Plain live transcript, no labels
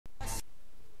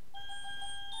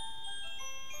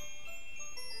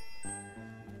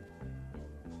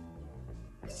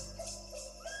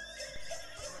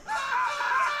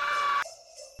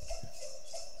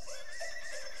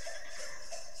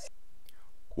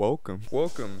Welcome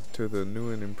to the new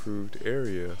and improved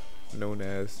area known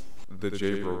as the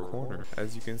Jbro corner.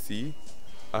 As you can see,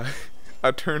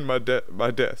 I turned my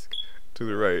desk to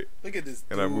the right. Look at this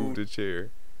dude. And I moved a chair.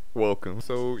 Welcome.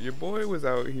 So your boy was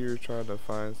out here trying to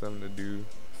find something to do,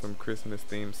 some Christmas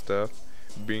themed stuff,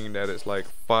 being that it's like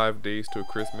 5 days till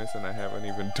Christmas and I haven't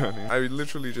even done it. I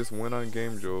literally just went on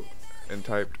GameJolt and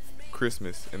typed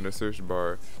Christmas in the search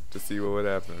bar to see what would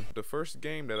happen. The first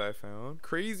game that I found,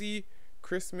 Crazy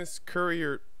Christmas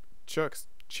Courier Chuck's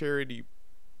Charity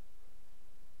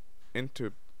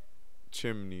into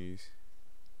Chimneys.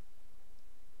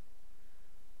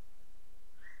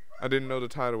 I didn't know the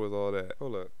title was all that.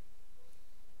 Hold up.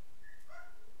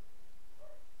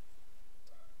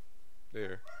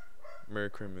 There. Merry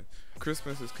Christmas.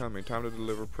 Christmas is coming. Time to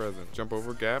deliver presents. Jump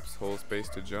over gaps. Hold space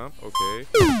to jump. Okay.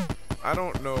 I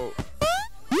don't know.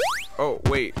 Oh,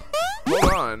 wait.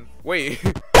 Hold on. Wait.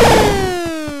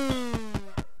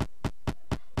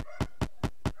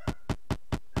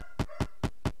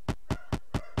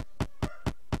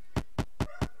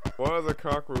 Why is a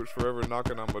cockroach forever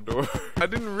knocking on my door? I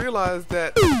didn't realize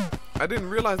that I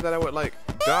would like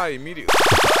die immediately.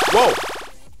 Whoa!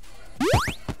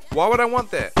 Why would I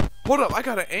want that? Hold up, I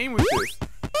gotta aim with this.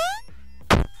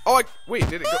 Oh, wait,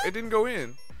 did it go? It didn't go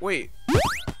in. Wait,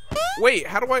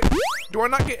 how do I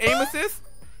not get aim assist?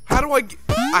 How do I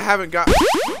haven't got.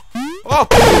 Oh!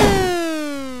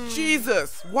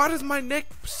 Jesus! Why does my neck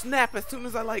snap as soon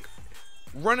as I like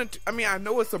run into, I mean, I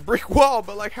know it's a brick wall,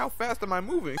 but like, how fast am I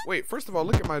moving? Wait, first of all,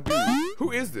 look at my dude. Who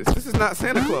is this? This is not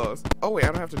Santa Claus. Oh wait, I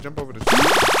don't have to jump over the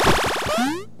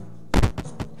tree.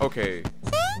 Okay.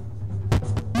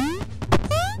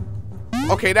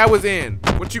 Okay, that was in.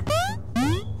 What you?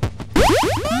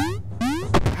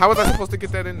 How was I supposed to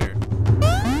get that in there?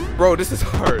 Bro, this is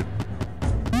hard.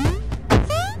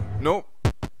 Nope.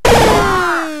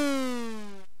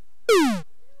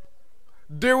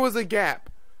 There was a gap.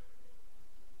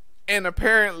 And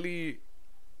apparently,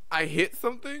 I hit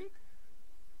something.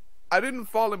 I didn't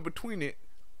fall in between it.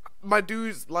 My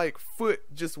dude's like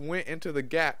foot just went into the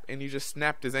gap, and he just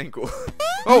snapped his ankle.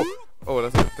 oh,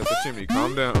 that's a chimney.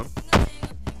 Calm down.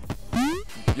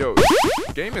 Yo,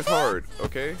 game is hard.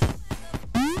 Okay.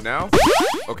 Now.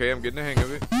 Okay, I'm getting the hang of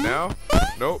it. Now.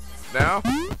 Nope. Now.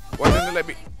 Why didn't it let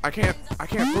me? I can't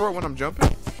throw it when I'm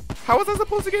jumping. How was I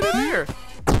supposed to get in there,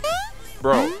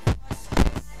 bro?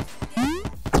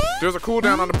 There's a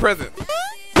cooldown on the present.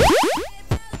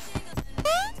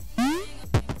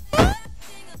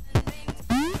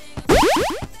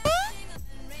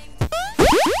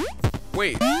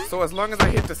 Wait, so as long as I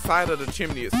hit the side of the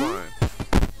chimney, it's fine.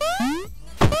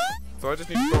 So I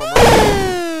just need to throw him up.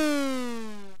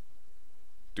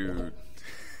 Dude.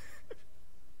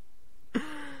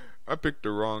 I picked the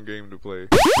wrong game to play.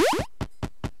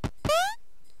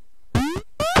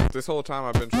 This whole time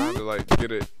I've been trying to like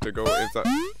get it to go inside.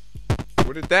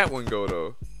 Where did that one go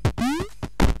though?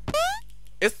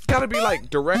 It's gotta be like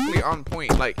directly on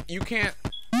point. Like you can't.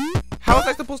 How is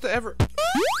I supposed to ever?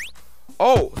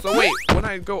 Oh, so wait. When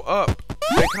I go up,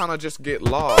 they kind of just get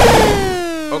lost.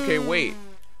 Okay, wait.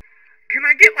 Can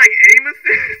I get like aim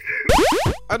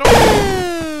assist? I don't.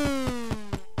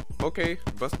 Okay,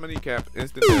 bust my kneecap.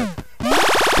 Instant death.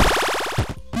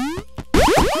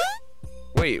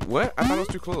 Wait, what? I thought it was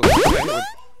too close.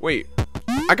 Wait,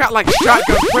 I got like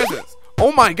shotgun presents.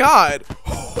 Oh my god!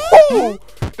 Oh,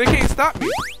 they can't stop me.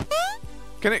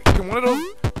 Can one of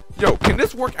those? Yo, can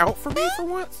this work out for me for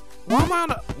once? Why am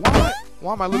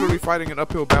I literally fighting an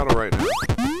uphill battle right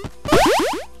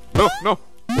now? No.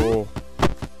 Oh,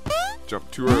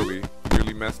 jumped too early.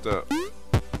 Nearly messed up,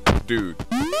 dude.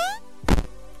 No!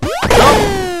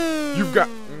 You've got.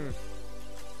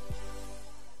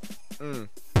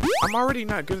 I'm already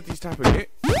not good at these type of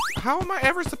hits. How am I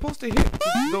ever supposed to hit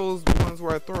those ones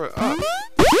where I throw it up?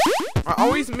 I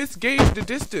always misgauge the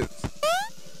distance.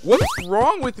 What's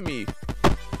wrong with me?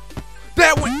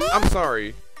 That one. I'm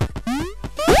sorry.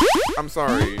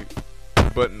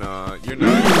 But nah, you're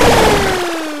not.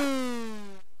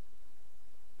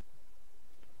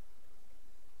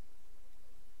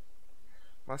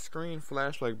 My screen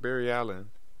flashed like Barry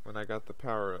Allen when I got the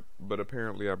power up, but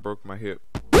apparently I broke my hip.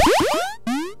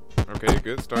 Okay,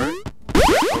 good start.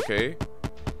 Okay.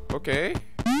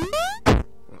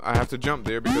 I have to jump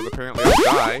there because apparently I'll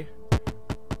die.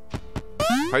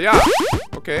 Hiya!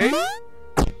 Okay.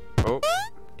 Oh,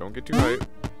 don't get too hype.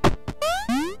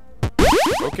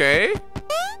 Okay.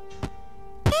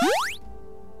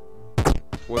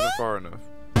 Wasn't far enough.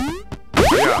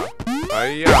 Hiya!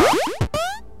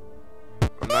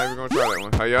 I'm not even gonna try that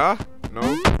one. Hiya? No.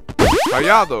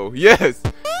 Hiya though. Yes.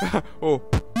 Oh.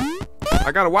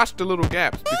 I gotta watch the little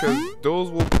gaps because those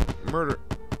will murder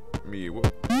me.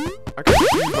 I got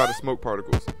confused by the smoke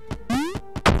particles.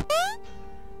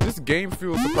 This game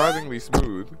feels surprisingly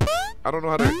smooth. I don't know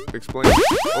how to explain it.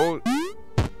 Oh,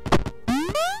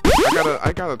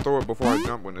 I gotta throw it before I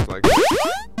jump when it's like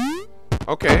that.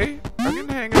 Okay, I'm getting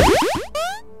the hang of it.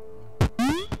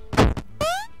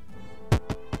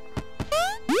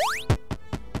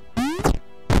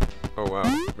 Oh wow,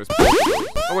 missed both of those.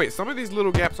 Oh wait, some of these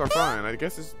little gaps are fine. I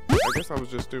guess I was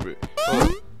just stupid. Hold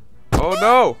on. Oh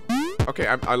no! Okay,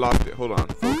 I lost it. Hold on,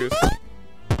 focus.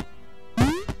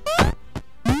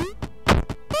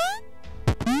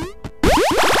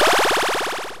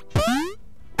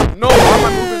 No, why am I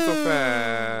moving so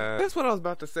fast? That's what I was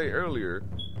about to say earlier.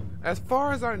 As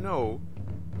far as I know,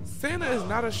 Santa is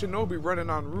not a shinobi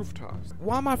running on rooftops.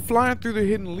 Why am I flying through the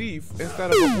hidden leaf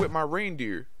instead of with my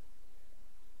reindeer?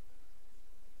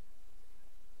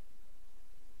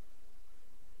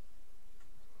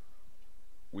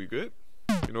 We good?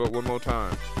 You know what, one more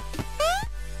time.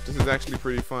 This is actually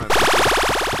pretty fun.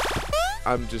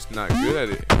 I'm just not good at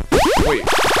it. Wait,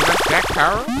 can I stack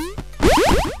power-ups?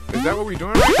 Is that what we're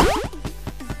doing right now?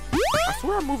 I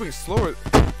swear I'm moving slower.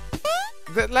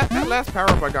 That last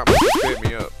power-up I got must have sped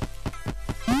me up.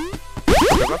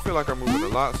 Because I feel like I'm moving a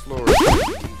lot slower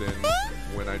than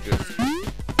when I just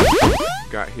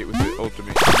got hit with the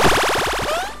ultimate.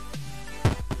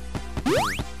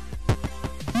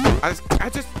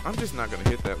 I'm just not gonna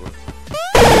hit that one.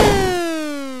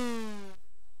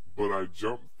 But I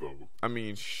jumped though. I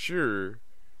mean, sure,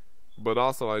 but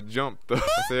also I jumped though.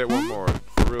 I say it one more.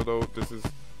 For real though, this is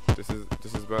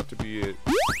about to be it.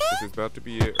 This is about to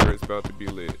be it, or it's about to be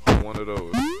lit. One of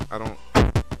those.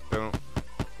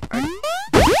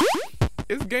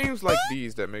 It's games like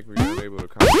these that make me unable to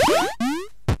concentrate.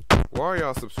 Why are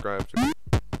y'all subscribed to me?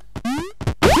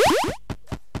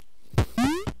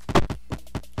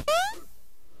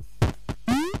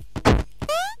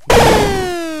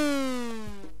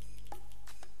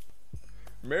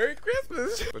 Merry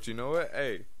Christmas! But you know what?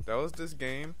 Hey, that was this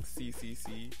game.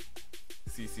 CCC.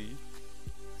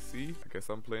 I guess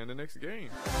I'm playing the next game.